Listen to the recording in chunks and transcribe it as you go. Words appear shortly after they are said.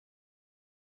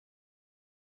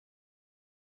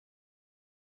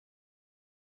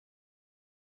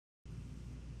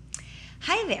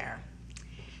Hi there.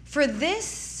 For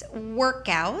this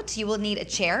workout, you will need a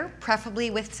chair,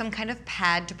 preferably with some kind of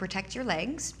pad to protect your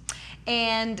legs,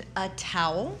 and a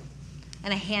towel,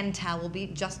 and a hand towel will be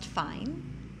just fine.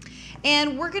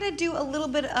 And we're gonna do a little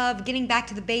bit of getting back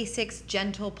to the basics,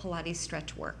 gentle Pilates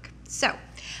stretch work. So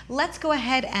let's go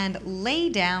ahead and lay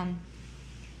down,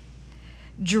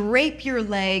 drape your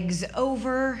legs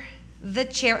over the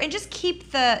chair, and just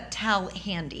keep the towel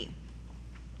handy.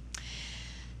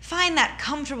 Find that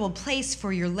comfortable place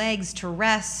for your legs to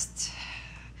rest.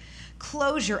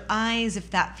 Close your eyes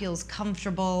if that feels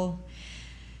comfortable.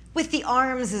 With the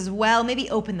arms as well, maybe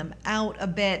open them out a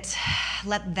bit,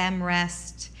 let them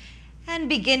rest, and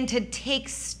begin to take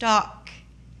stock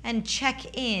and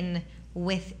check in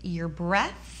with your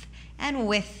breath and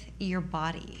with your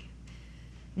body.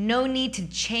 No need to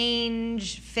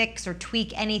change, fix, or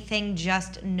tweak anything,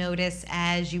 just notice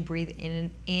as you breathe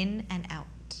in and out.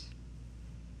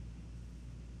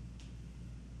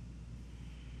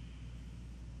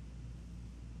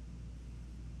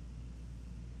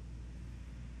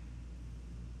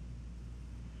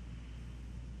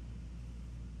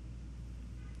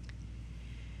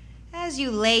 As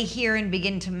you lay here and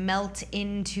begin to melt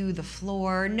into the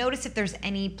floor, notice if there's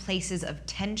any places of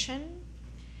tension.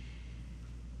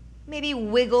 Maybe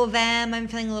wiggle them. I'm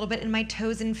feeling a little bit in my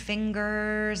toes and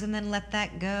fingers, and then let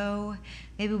that go.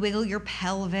 Maybe wiggle your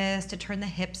pelvis to turn the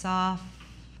hips off.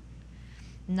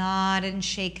 Nod and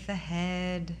shake the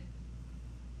head.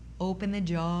 Open the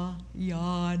jaw,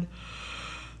 yawn.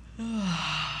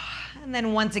 And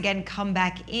then once again, come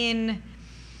back in.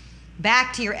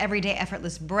 Back to your everyday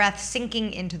effortless breath,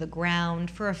 sinking into the ground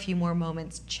for a few more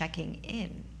moments, checking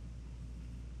in.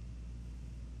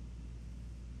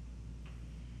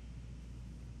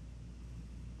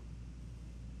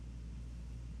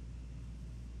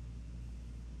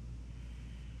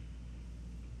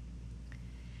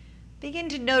 Begin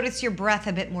to notice your breath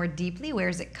a bit more deeply. Where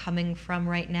is it coming from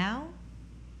right now?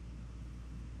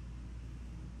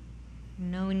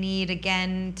 No need,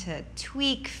 again, to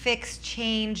tweak, fix,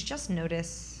 change. Just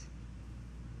notice.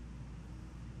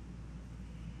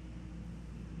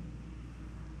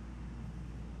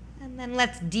 And then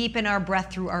let's deepen our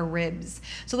breath through our ribs.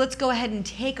 So let's go ahead and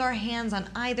take our hands on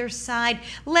either side.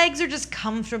 Legs are just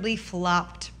comfortably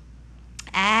flopped.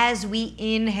 As we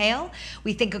inhale,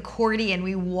 we think accordion.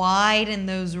 We widen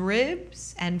those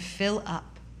ribs and fill up.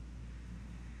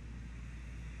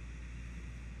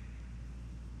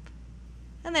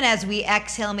 And then as we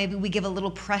exhale, maybe we give a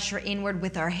little pressure inward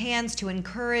with our hands to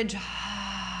encourage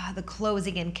the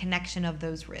closing and connection of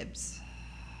those ribs.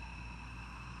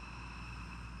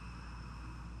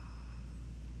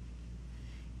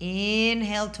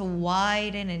 Inhale to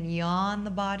widen and yawn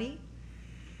the body.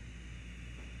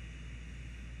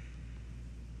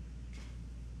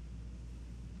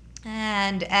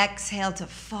 And exhale to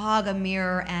fog a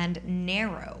mirror and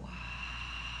narrow.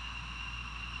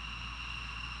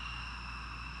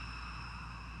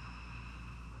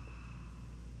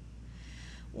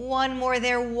 One more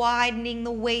there, widening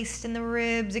the waist and the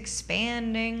ribs,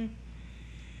 expanding.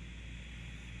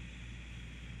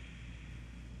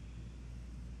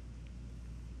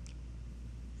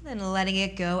 And then letting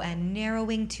it go and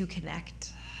narrowing to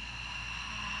connect.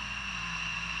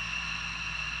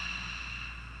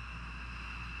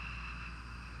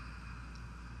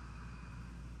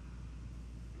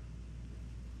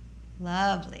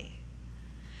 Lovely.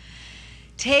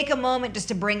 Take a moment just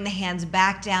to bring the hands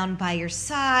back down by your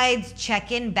sides.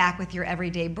 Check in back with your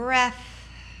everyday breath.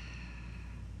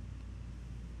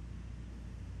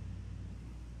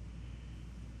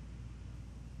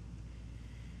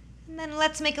 And then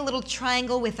let's make a little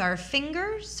triangle with our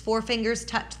fingers. Forefingers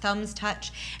touch, thumbs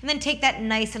touch. And then take that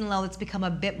nice and low. Let's become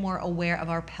a bit more aware of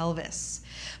our pelvis.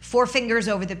 Forefingers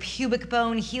over the pubic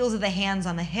bone, heels of the hands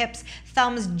on the hips,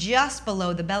 thumbs just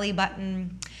below the belly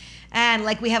button. And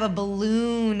like we have a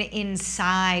balloon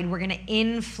inside, we're gonna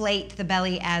inflate the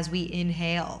belly as we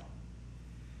inhale.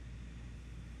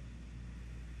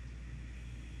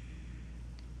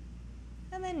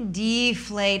 And then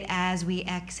deflate as we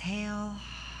exhale.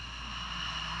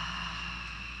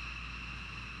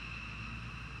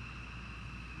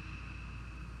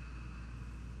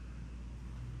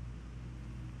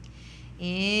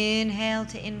 Inhale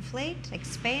to inflate,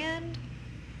 expand.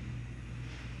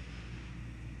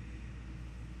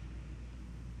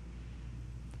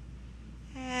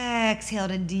 Exhale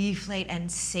to deflate and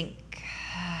sink.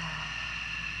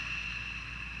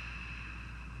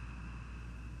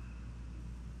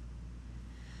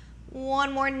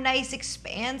 One more nice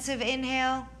expansive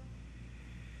inhale.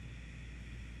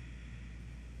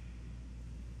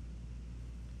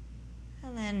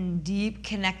 And then deep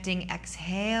connecting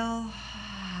exhale.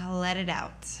 Let it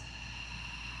out.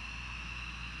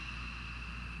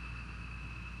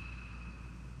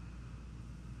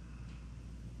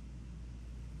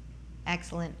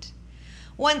 Excellent.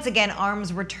 Once again,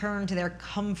 arms return to their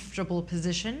comfortable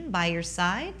position by your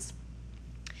sides.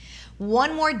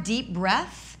 One more deep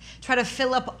breath. Try to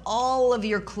fill up all of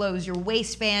your clothes, your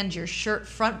waistband, your shirt,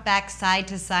 front, back, side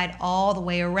to side, all the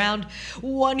way around.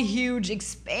 One huge,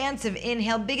 expansive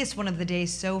inhale, biggest one of the day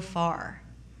so far.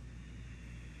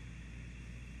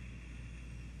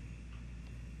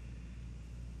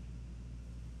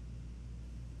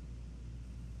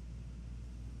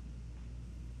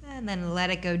 And then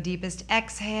let it go deepest.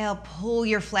 Exhale, pull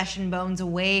your flesh and bones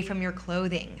away from your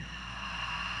clothing.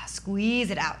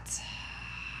 Squeeze it out.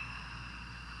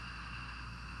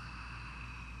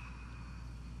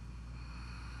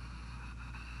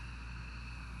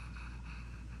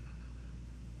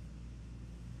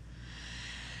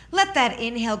 Let that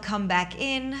inhale come back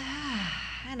in.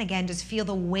 And again, just feel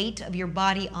the weight of your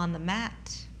body on the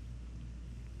mat.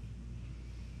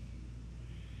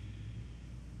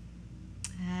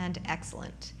 And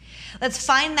excellent. Let's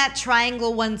find that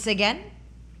triangle once again.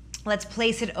 Let's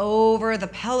place it over the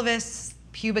pelvis,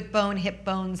 pubic bone, hip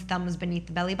bones, thumbs beneath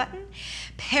the belly button.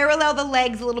 Parallel the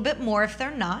legs a little bit more if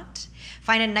they're not.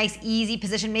 Find a nice easy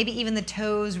position, maybe even the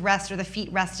toes rest or the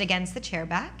feet rest against the chair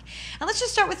back. And let's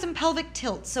just start with some pelvic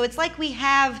tilt. So it's like we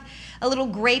have a little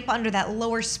grape under that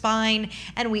lower spine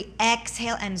and we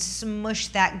exhale and smush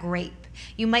that grape.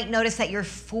 You might notice that your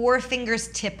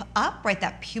forefingers tip up, right?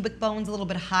 That pubic bone's a little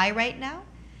bit high right now.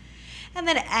 And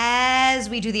then as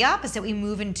we do the opposite, we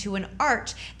move into an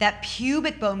arch. That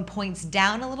pubic bone points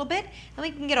down a little bit, and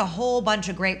we can get a whole bunch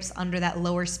of grapes under that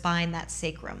lower spine, that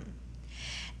sacrum.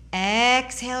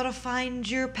 Exhale to find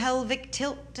your pelvic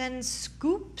tilt and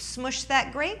scoop, smush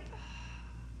that grape.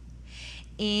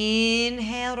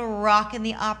 Inhale to rock in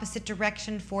the opposite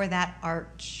direction for that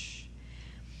arch.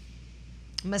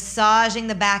 Massaging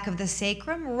the back of the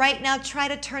sacrum. Right now, try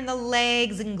to turn the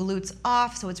legs and glutes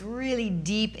off so it's really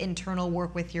deep internal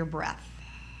work with your breath.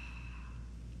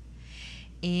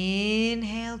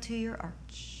 Inhale to your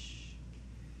arch.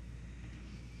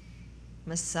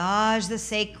 Massage the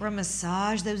sacrum,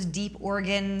 massage those deep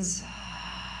organs.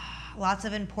 Lots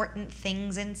of important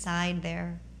things inside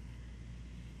there.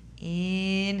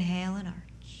 Inhale and arch.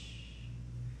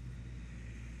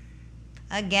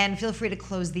 Again, feel free to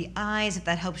close the eyes if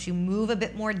that helps you move a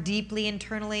bit more deeply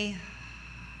internally.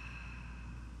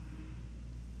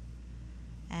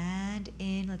 And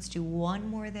in, let's do one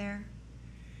more there.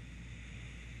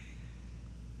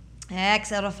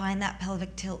 Exhale to find that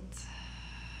pelvic tilt.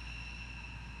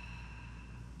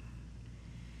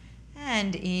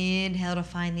 And inhale to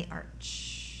find the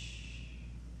arch.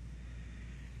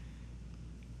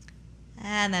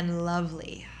 And then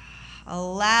lovely.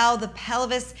 Allow the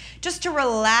pelvis just to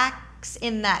relax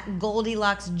in that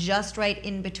Goldilocks just right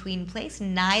in between place,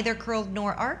 neither curled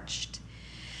nor arched.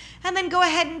 And then go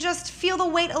ahead and just feel the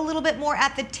weight a little bit more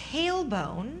at the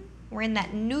tailbone. We're in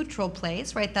that neutral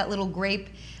place, right? That little grape,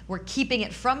 we're keeping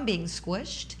it from being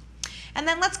squished. And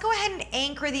then let's go ahead and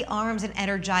anchor the arms and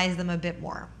energize them a bit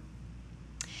more.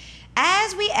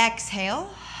 As we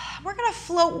exhale, we're gonna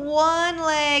float one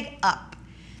leg up.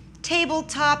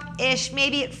 Tabletop-ish,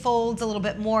 maybe it folds a little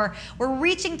bit more. We're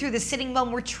reaching through the sitting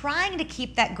bone. We're trying to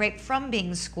keep that grape from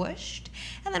being squished.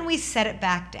 And then we set it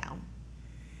back down.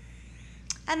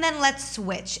 And then let's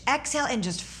switch. Exhale and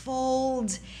just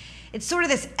fold. It's sort of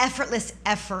this effortless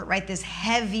effort, right? This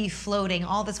heavy floating,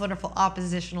 all this wonderful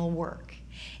oppositional work.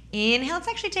 Inhale, let's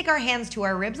actually take our hands to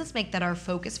our ribs. Let's make that our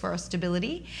focus for our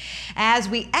stability. As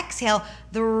we exhale,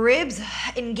 the ribs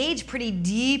engage pretty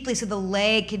deeply so the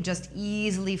leg can just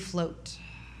easily float.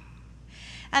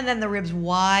 And then the ribs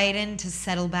widen to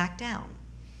settle back down.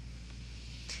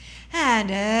 And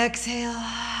exhale,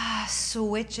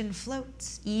 switch and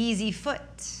float. Easy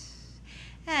foot.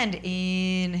 And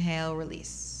inhale,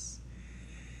 release.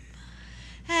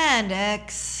 And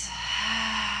exhale.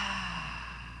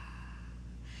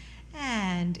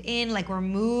 And in like we're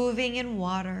moving in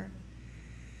water.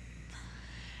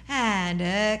 And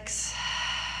exhale.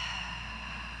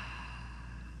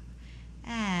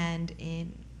 And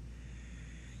in.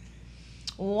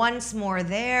 Once more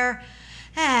there.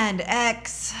 And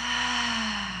exhale.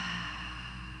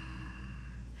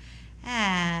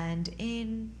 And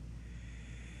in.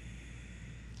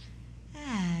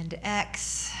 And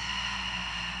exhale.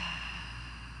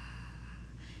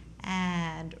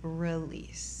 And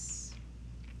release.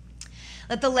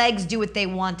 Let the legs do what they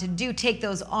want to do. Take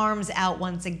those arms out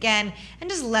once again and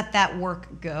just let that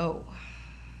work go.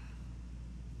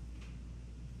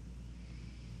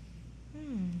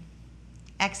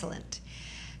 Excellent.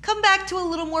 Come back to a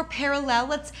little more parallel.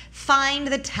 Let's find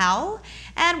the towel,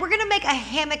 and we're gonna make a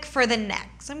hammock for the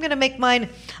neck. So I'm gonna make mine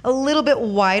a little bit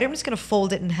wider. I'm just gonna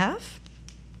fold it in half.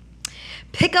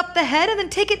 Pick up the head and then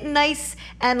take it nice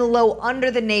and low under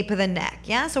the nape of the neck,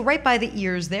 yeah? So right by the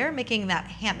ears there, making that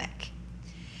hammock.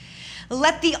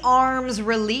 Let the arms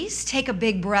release. Take a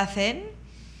big breath in.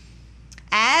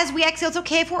 As we exhale, it's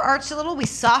okay if we're arched a little. We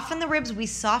soften the ribs, we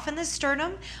soften the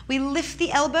sternum, we lift the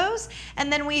elbows,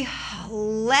 and then we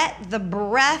let the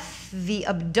breath, the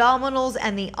abdominals,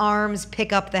 and the arms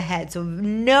pick up the head. So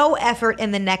no effort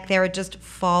in the neck there, it just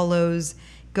follows,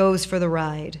 goes for the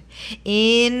ride.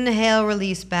 Inhale,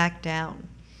 release back down.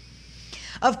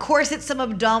 Of course, it's some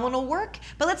abdominal work,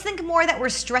 but let's think more that we're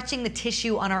stretching the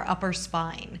tissue on our upper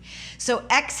spine. So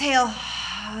exhale,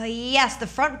 yes, the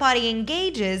front body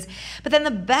engages, but then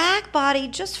the back body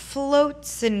just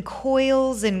floats and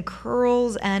coils and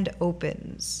curls and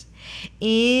opens.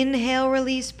 Inhale,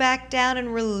 release back down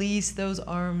and release those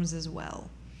arms as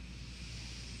well.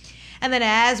 And then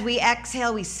as we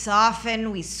exhale, we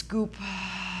soften, we scoop,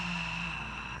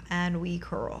 and we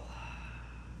curl.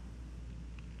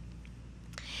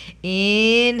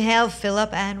 Inhale, fill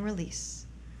up and release.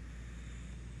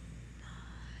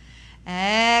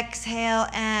 Exhale,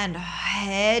 and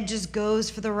head just goes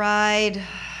for the ride.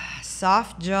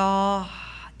 Soft jaw,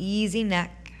 easy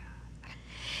neck.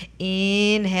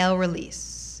 Inhale,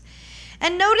 release.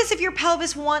 And notice if your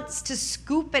pelvis wants to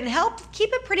scoop and help, keep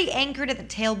it pretty anchored at the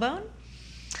tailbone.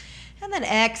 And then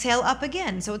exhale up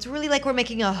again. So it's really like we're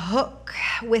making a hook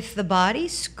with the body,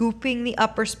 scooping the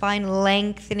upper spine,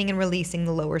 lengthening and releasing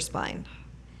the lower spine.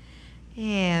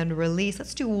 And release.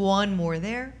 Let's do one more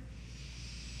there.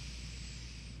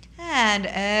 And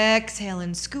exhale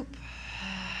and scoop.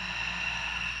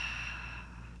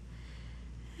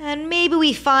 And maybe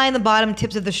we find the bottom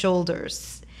tips of the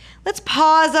shoulders. Let's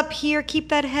pause up here, keep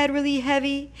that head really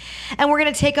heavy. And we're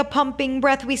gonna take a pumping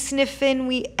breath. We sniff in,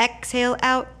 we exhale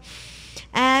out.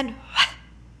 And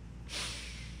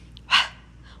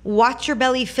watch your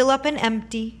belly fill up and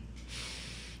empty.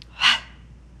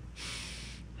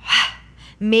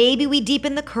 Maybe we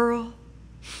deepen the curl.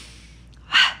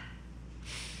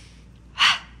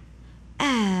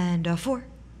 And 4.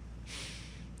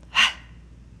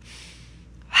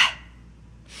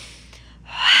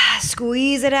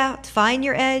 Squeeze it out, find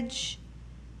your edge.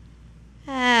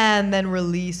 And then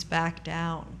release back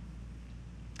down.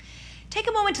 Take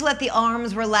a moment to let the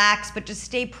arms relax, but just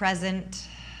stay present.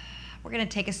 We're gonna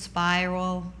take a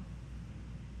spiral.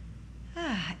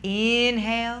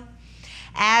 Inhale.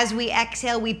 As we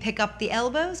exhale, we pick up the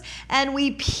elbows and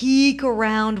we peek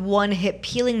around one hip,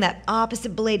 peeling that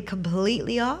opposite blade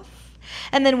completely off.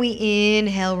 And then we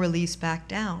inhale, release back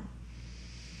down.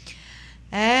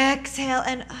 Exhale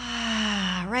and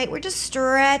right, we're just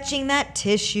stretching that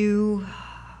tissue.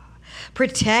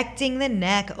 Protecting the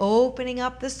neck, opening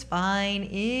up the spine.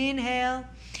 Inhale.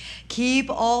 Keep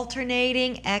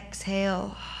alternating.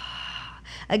 Exhale.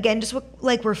 Again, just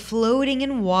like we're floating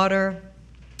in water.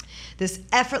 This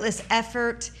effortless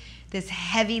effort, this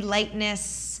heavy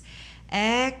lightness.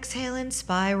 Exhale and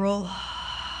spiral.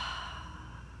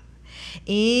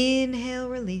 Inhale,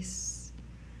 release.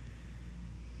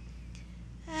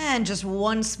 And just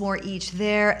once more each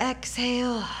there.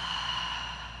 Exhale.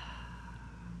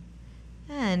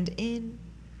 And in.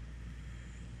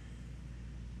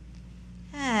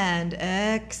 And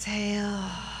exhale.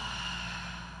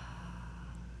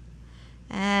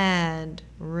 And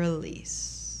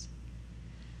release.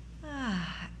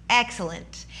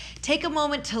 Excellent. Take a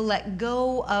moment to let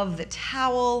go of the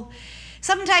towel.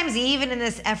 Sometimes even in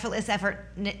this effortless,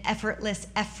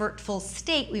 effortful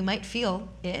state, we might feel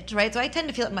it, right? So I tend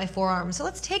to feel it in my forearms. So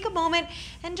let's take a moment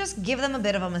and just give them a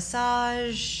bit of a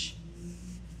massage.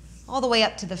 All the way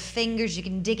up to the fingers. You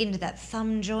can dig into that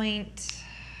thumb joint.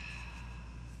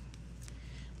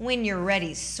 When you're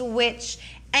ready, switch.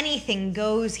 Anything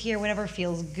goes here, whatever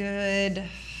feels good.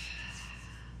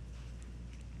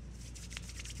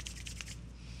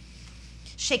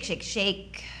 Shake, shake,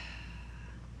 shake.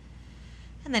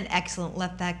 And then excellent,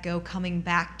 let that go, coming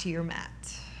back to your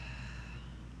mat.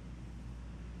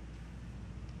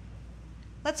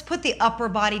 Let's put the upper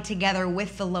body together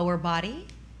with the lower body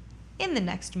in the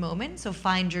next moment. So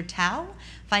find your towel,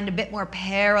 find a bit more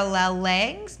parallel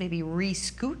legs, maybe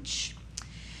re-scooch.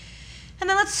 And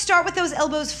then let's start with those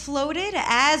elbows floated.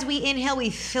 As we inhale,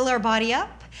 we fill our body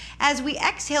up. As we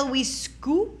exhale, we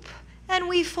scoop and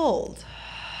we fold.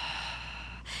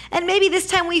 And maybe this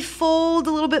time we fold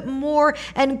a little bit more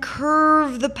and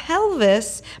curve the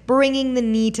pelvis, bringing the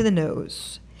knee to the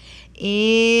nose.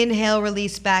 Inhale,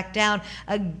 release back down.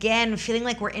 Again, feeling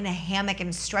like we're in a hammock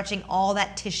and stretching all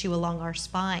that tissue along our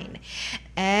spine.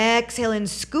 Exhale and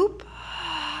scoop.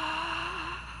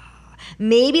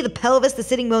 Maybe the pelvis, the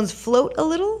sitting bones float a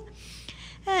little.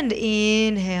 And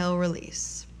inhale,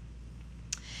 release.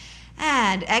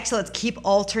 And exhale, let's keep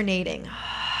alternating.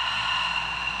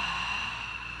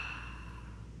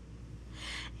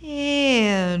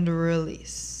 And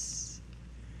release.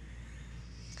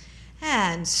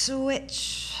 And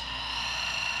switch.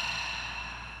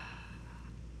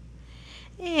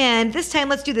 And this time,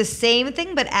 let's do the same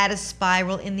thing, but add a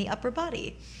spiral in the upper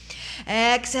body.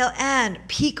 Exhale and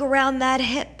peek around that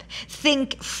hip.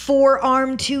 Think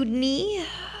forearm to knee.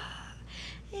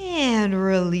 And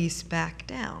release back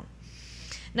down.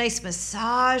 Nice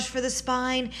massage for the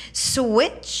spine.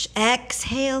 Switch.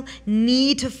 Exhale,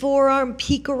 knee to forearm,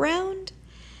 peek around.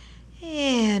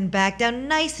 And back down.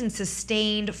 Nice and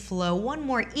sustained flow. One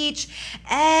more each.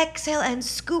 Exhale and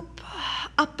scoop.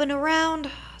 Up and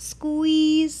around.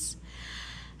 Squeeze.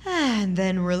 And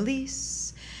then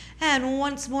release. And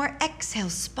once more, exhale,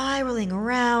 spiraling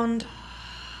around.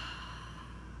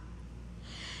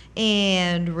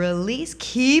 And release.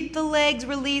 Keep the legs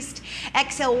released.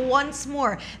 Exhale once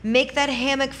more. Make that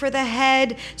hammock for the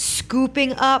head.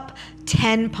 Scooping up.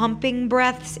 10 pumping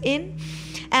breaths in.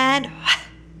 And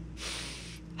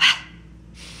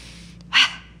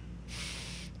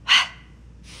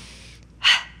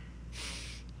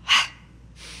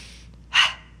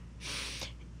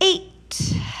 8,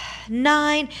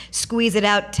 9, squeeze it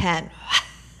out, 10.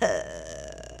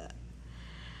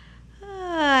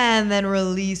 And then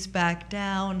release back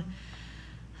down.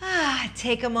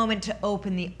 Take a moment to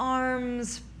open the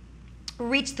arms.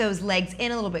 Reach those legs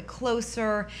in a little bit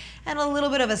closer. And a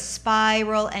little bit of a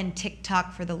spiral and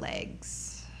tick-tock for the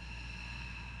legs.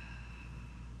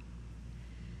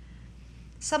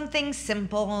 Something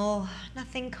simple,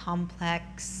 nothing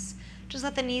complex. Just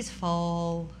let the knees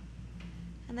fall.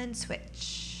 And then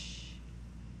switch.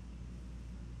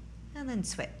 And then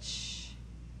switch.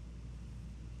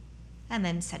 And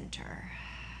then center.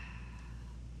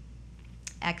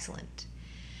 Excellent.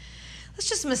 Let's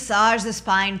just massage the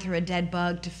spine through a dead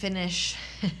bug to finish.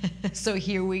 So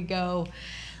here we go.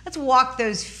 Let's walk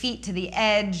those feet to the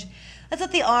edge. Let's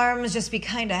let the arms just be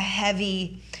kind of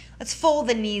heavy. Let's fold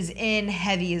the knees in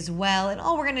heavy as well. And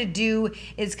all we're gonna do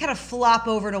is kind of flop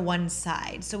over to one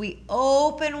side. So we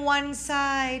open one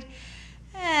side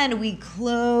and we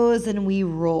close and we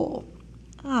roll.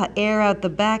 Air out the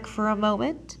back for a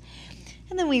moment.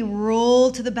 And then we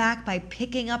roll to the back by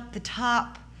picking up the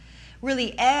top.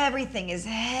 Really everything is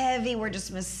heavy. We're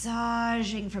just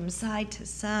massaging from side to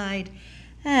side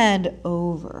and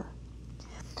over.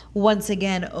 Once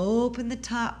again, open the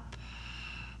top.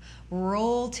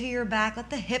 Roll to your back. Let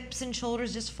the hips and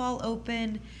shoulders just fall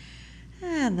open.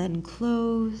 And then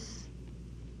close.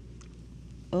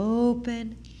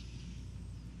 Open.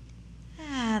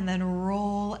 And then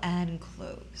roll and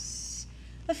close.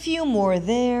 A few more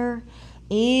there.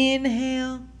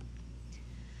 Inhale.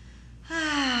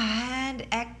 And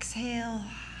exhale.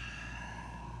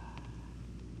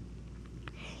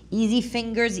 Easy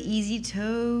fingers, easy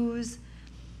toes.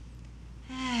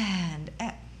 And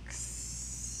exhale.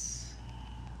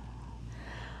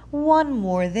 One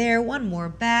more there, one more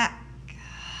back.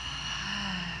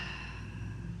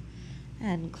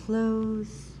 And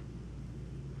close.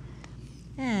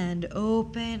 And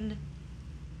open.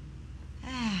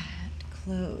 And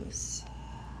close.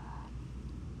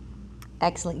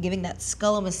 Excellent, giving that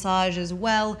skull a massage as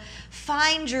well.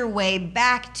 Find your way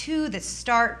back to the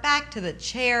start, back to the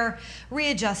chair.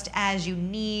 Readjust as you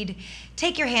need.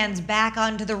 Take your hands back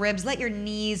onto the ribs. Let your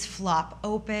knees flop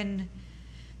open.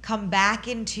 Come back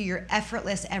into your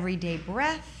effortless everyday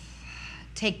breath.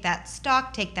 Take that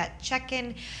stock, take that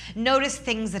check-in. Notice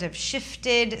things that have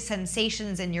shifted,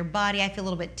 sensations in your body. I feel a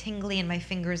little bit tingly in my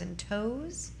fingers and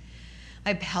toes.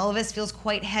 My pelvis feels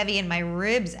quite heavy and my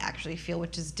ribs actually feel,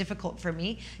 which is difficult for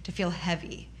me to feel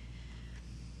heavy.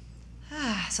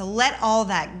 So let all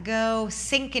that go.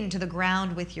 Sink into the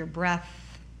ground with your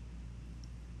breath.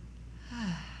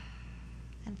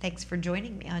 And thanks for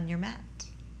joining me on your mat.